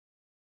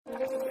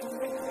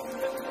Hey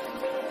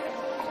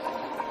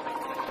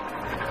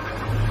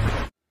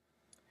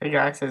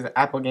guys, this is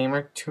Apple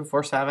Gamer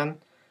 247.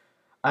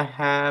 I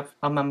have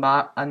an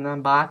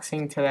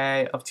unboxing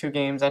today of two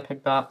games I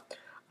picked up.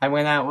 I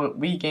went out with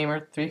Wii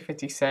Gamer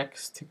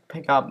 356 to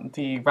pick up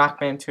the Rock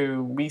Band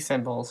 2 Wii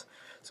symbols.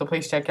 So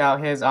please check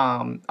out his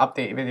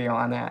update video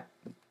on that.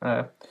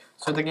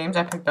 So the games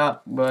I picked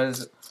up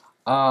was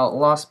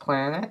Lost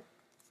Planet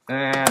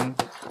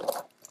and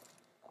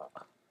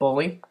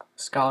Bully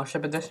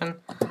Scholarship Edition.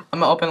 I'm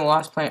gonna open the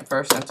Lost Planet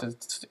first since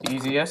it's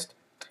easiest.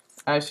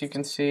 As you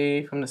can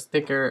see from the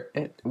sticker,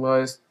 it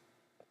was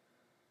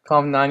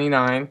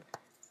 $12.99,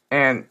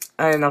 and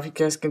I don't know if you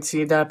guys can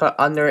see that, but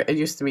under it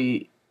used to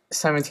be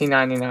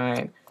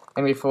 $17.99,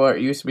 and before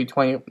it used to be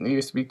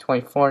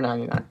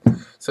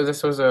 $24.99. So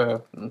this was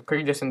a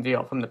pretty decent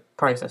deal from the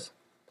prices.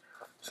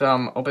 So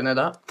I'm open it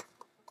up.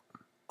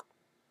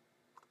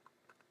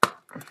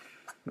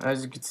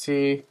 As you can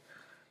see,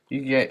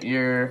 you get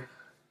your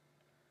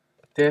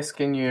disc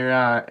and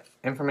your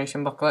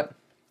information booklet.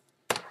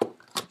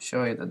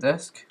 Show you the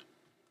disc.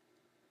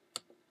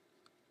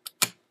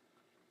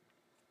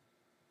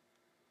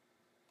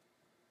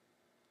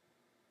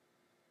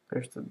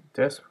 There's the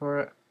disc for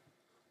it.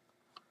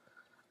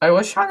 I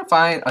was trying to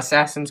find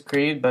Assassin's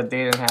Creed, but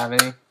they didn't have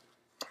any.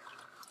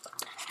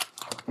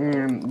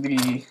 And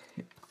the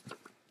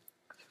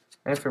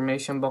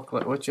information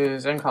booklet, which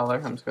is in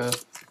color. I'm just gonna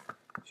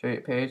show you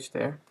a page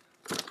there.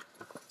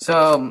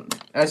 So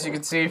as you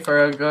can see,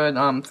 for a good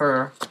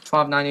for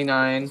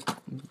 $12.99,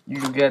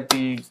 you get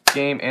the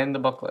game and the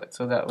booklet.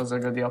 So that was a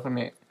good deal for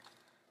me.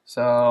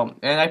 So,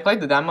 and I played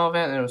the demo of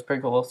it, and it was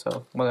pretty cool.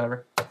 So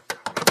whatever.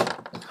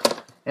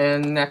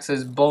 And next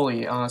is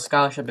Bully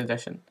Scholarship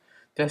Edition.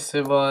 This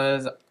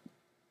was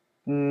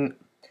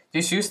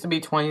this used to be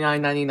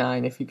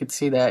 $29.99. If you could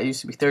see that, it used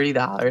to be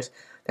 $30.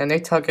 Then they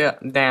took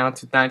it down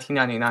to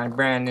 $19.99,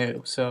 brand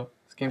new. So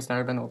this game's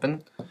never been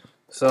opened.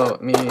 So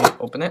let me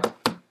open it.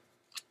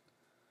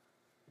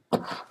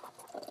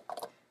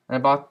 And I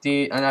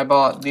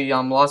bought the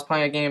Lost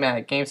Planet game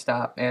at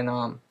GameStop,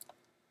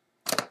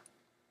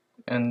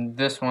 and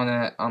this one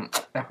at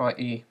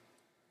FYE.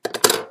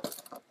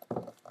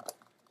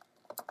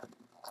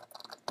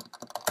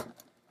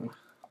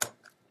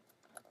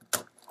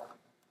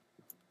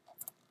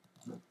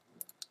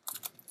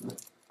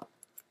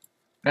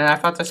 And I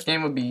thought this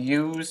game would be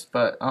used,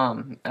 but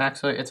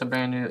actually it's a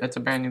brand new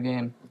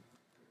game.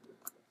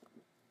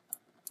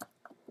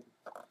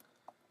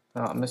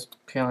 Oh, I'm just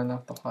peeling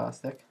off the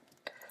plastic.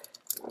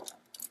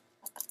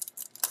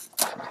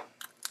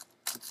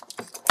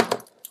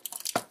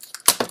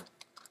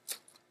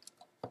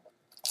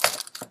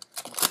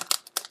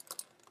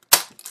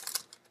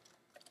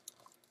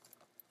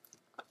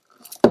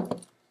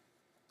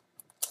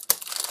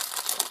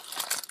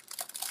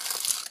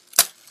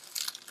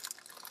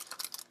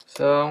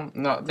 So,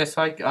 no, just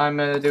like I'm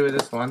going to do with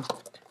this one. You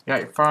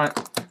got your front,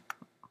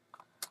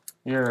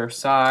 your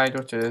side,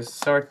 which is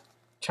sort of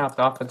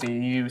chopped off with the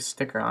U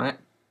sticker on it,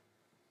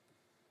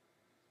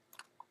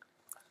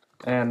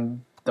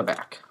 and the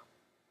back.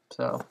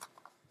 So,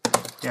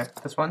 yeah,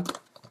 this one,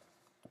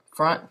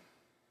 front,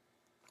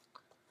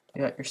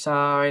 you got your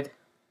side,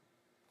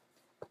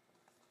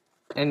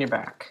 and your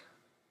back.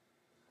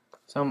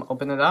 So I'm going to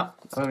open it up.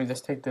 Let me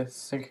just take the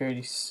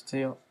security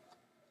seal.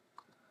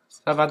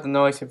 Sorry about the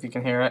noise if you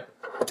can hear it.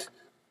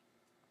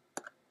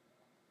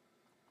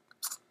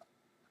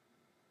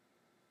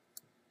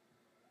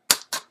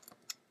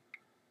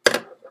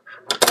 There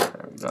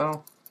we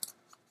go.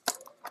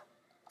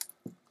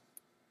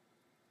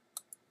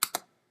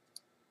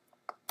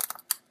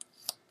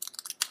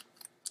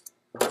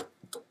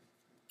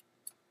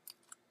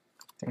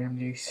 Damn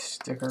these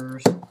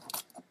stickers.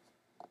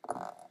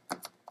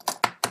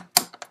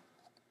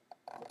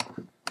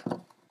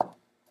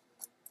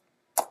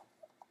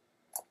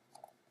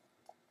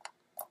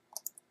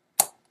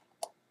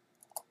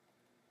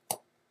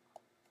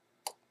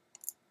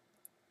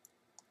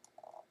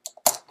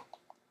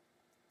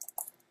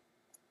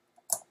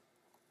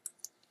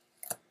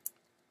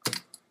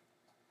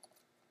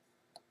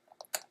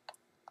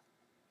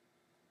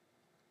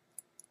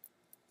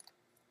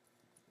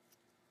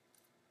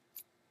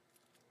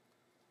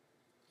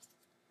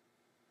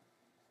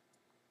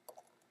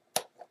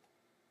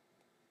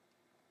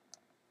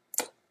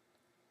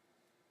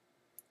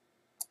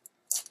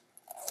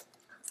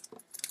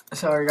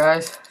 Sorry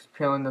guys,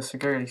 peeling the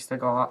security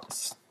sticker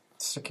off,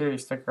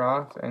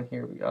 and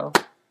here we go.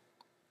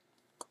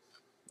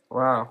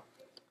 Wow.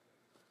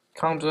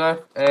 Comes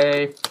with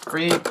a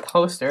free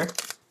poster.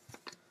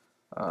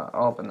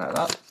 I'll open that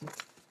up.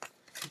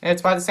 And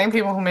it's by the same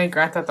people who made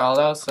Grand Theft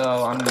Auto,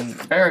 so I'm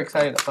very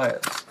excited to play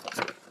it.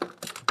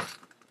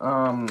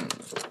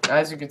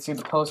 As you can see,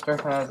 the poster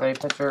has a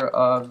picture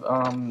of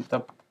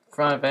the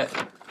front of it,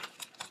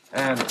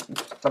 and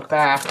the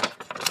back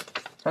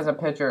has a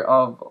picture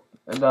of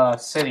the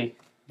city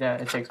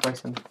that it takes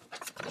place in.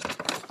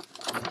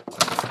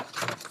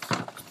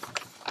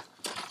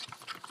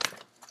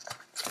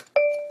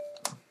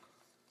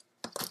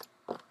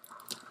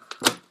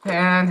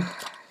 And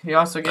you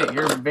also get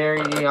your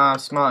very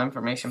small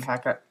information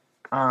packet.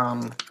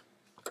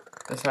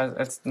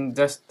 It's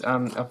just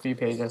a few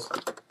pages.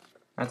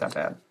 Not that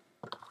bad.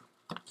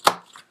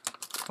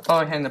 I'll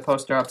probably hang the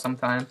poster up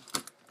sometime.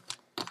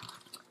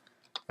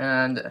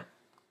 And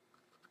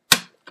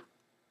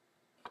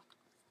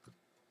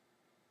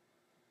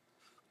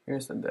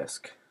here's the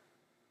disc.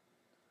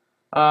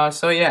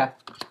 So yeah,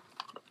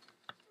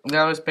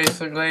 that was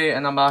basically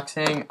an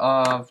unboxing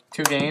of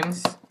 2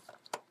 games.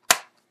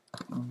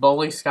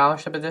 Bully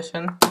Scholarship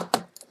Edition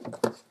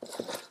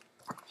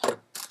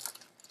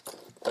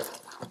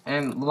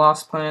and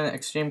Lost Planet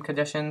Extreme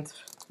Conditions,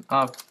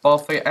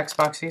 both for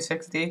Xbox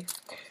 360.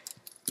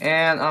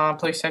 And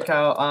please check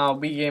out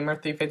Wii Gamer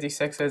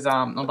 356's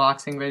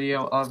unboxing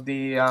video of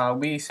the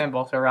Wii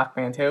symbol for Rock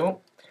Band 2.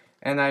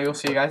 And I will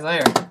see you guys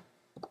later.